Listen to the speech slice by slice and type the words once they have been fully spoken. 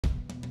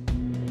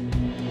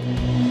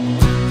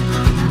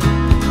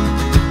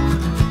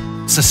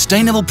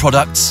Sustainable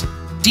products,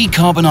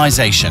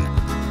 decarbonisation,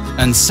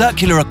 and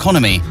circular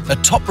economy are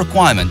top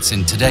requirements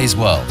in today's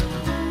world.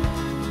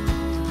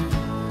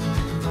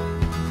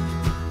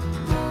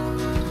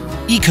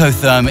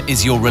 ECOTHERM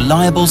is your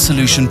reliable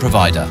solution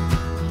provider.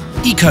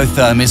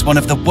 ECOTHERM is one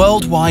of the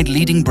worldwide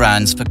leading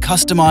brands for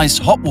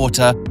customised hot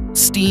water,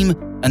 steam,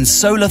 and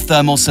solar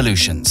thermal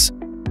solutions.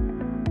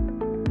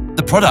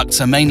 The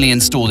products are mainly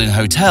installed in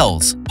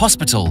hotels,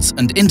 hospitals,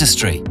 and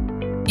industry.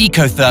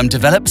 ECOTHERM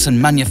develops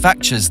and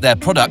manufactures their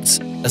products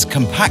as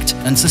compact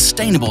and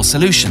sustainable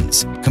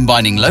solutions,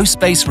 combining low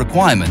space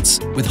requirements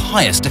with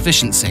highest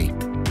efficiency.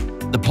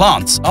 The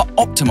plants are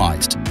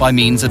optimized by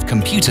means of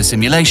computer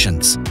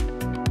simulations.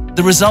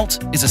 The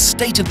result is a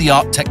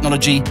state-of-the-art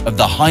technology of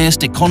the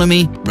highest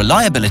economy,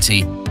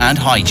 reliability, and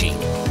hygiene.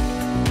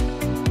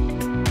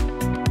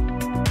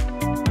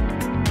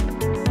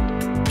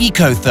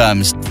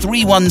 ECOTHERM's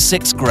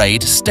 316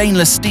 grade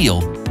stainless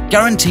steel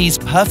guarantees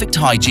perfect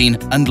hygiene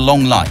and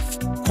long life,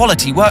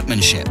 quality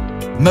workmanship,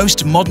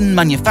 most modern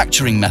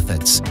manufacturing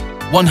methods,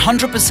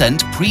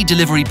 100%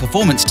 pre-delivery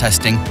performance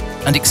testing,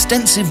 and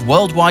extensive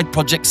worldwide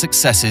project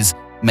successes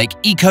make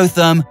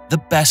ECOTHERM the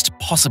best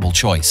possible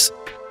choice.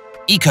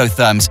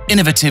 ECOTHERM's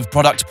innovative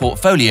product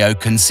portfolio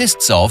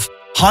consists of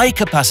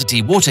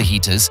high-capacity water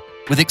heaters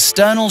with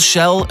external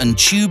shell and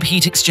tube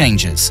heat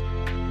exchangers,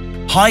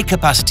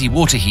 high-capacity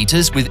water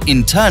heaters with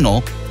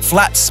internal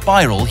flat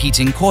spiral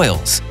heating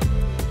coils,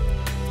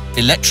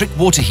 electric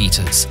water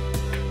heaters,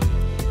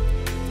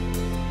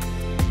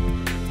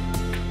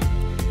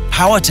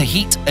 power to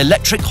heat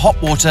electric hot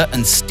water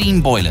and steam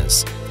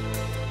boilers.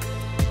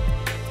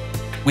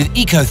 With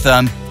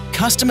ECOTHERM,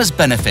 customers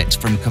benefit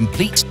from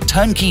complete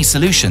turnkey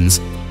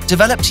solutions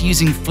developed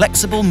using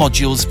flexible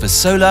modules for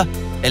solar,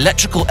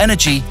 electrical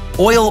energy,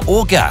 oil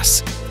or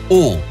gas,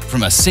 all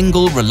from a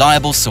single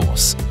reliable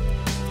source.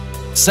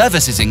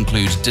 Services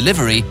include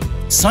delivery,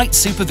 site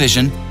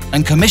supervision,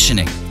 and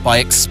commissioning by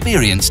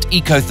experienced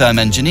ECOTHERM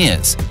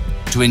engineers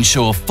to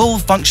ensure full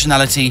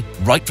functionality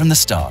right from the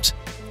start.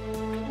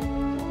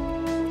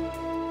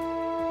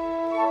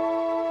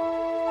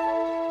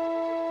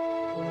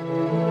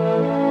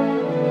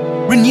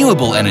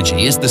 Renewable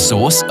energy is the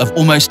source of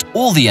almost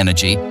all the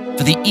energy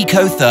for the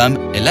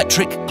ECOTHERM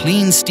electric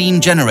clean steam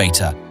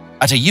generator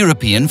at a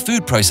European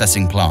food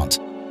processing plant.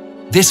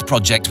 This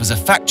project was a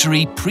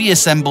factory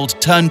pre-assembled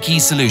turnkey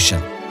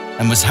solution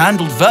and was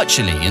handled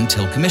virtually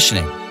until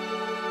commissioning.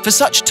 For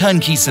such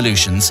turnkey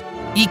solutions,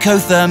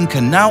 ECOTHERM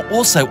can now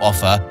also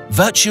offer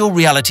virtual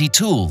reality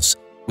tools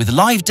with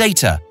live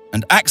data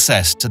and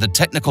access to the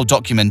technical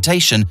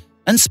documentation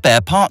and spare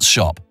parts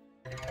shop.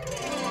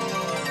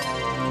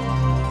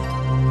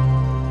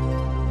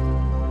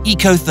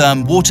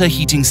 ECOTHERM water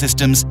heating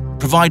systems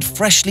provide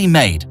freshly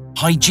made,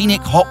 hygienic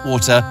hot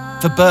water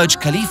for Burj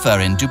Khalifa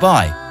in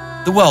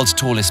Dubai, the world's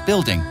tallest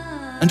building,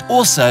 and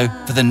also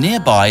for the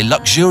nearby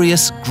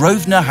luxurious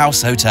Grosvenor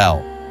House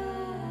Hotel.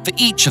 For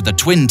each of the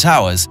twin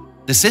towers,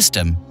 the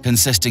system,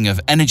 consisting of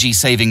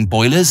energy-saving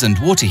boilers and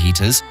water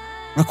heaters,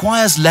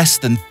 requires less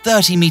than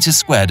 30 meters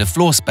squared of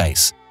floor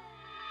space.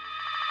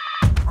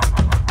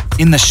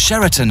 In the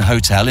Sheraton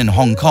Hotel in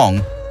Hong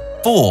Kong,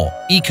 4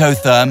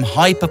 ECOTHERM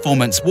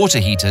high-performance water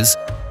heaters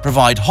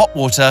provide hot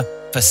water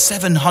for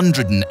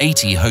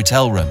 780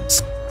 hotel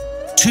rooms.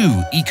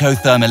 2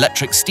 ECOTHERM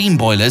electric steam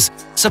boilers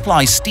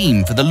supply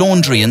steam for the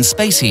laundry and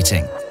space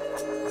heating.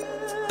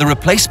 The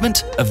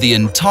replacement of the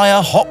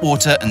entire hot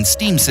water and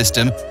steam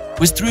system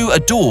was through a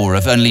door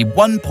of only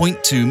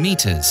 1.2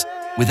 meters,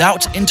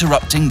 without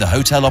interrupting the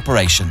hotel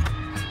operation.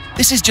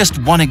 This is just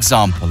one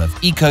example of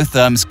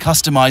ECOTHERM's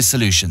customized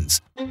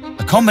solutions,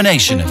 a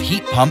combination of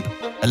heat pump,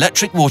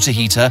 electric water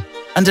heater,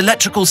 and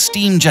electrical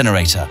steam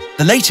generator.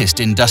 The latest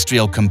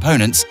industrial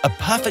components are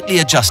perfectly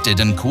adjusted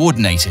and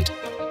coordinated,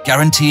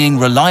 guaranteeing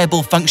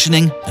reliable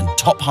functioning and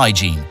top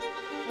hygiene.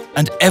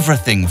 And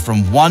everything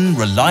from one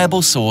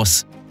reliable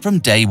source from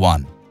day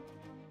one.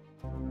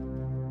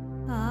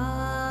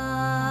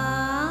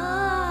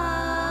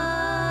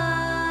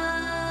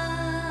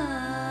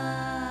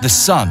 The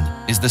sun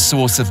is the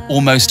source of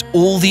almost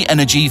all the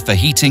energy for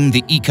heating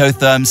the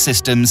ECOTHERM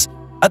systems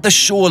at the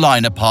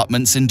Shoreline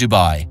apartments in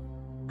Dubai.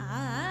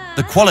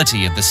 The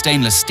quality of the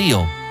stainless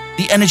steel,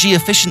 the energy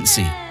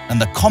efficiency,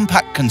 and the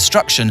compact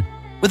construction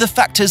were the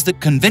factors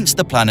that convinced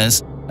the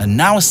planners and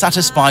now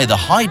satisfy the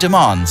high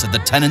demands of the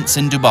tenants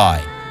in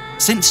Dubai.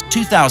 Since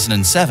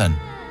 2007,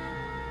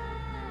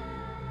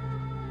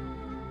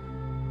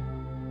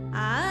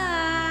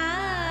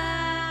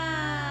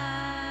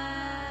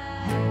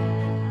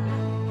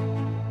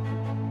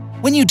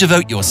 when you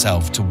devote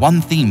yourself to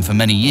one theme for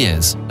many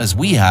years, as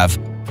we have,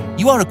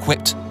 you are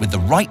equipped with the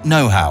right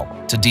know-how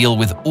to deal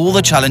with all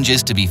the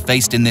challenges to be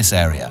faced in this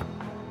area.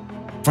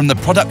 From the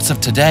products of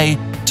today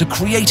to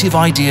creative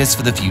ideas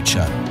for the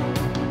future.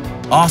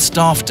 Our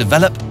staff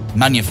develop,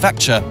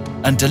 manufacture,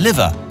 and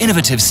deliver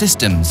innovative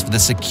systems for the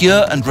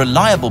secure and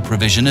reliable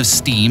provision of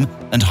steam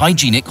and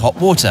hygienic hot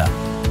water.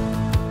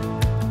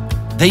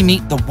 They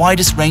meet the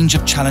widest range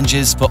of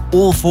challenges for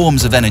all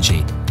forms of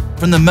energy,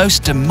 from the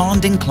most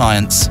demanding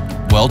clients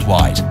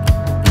worldwide.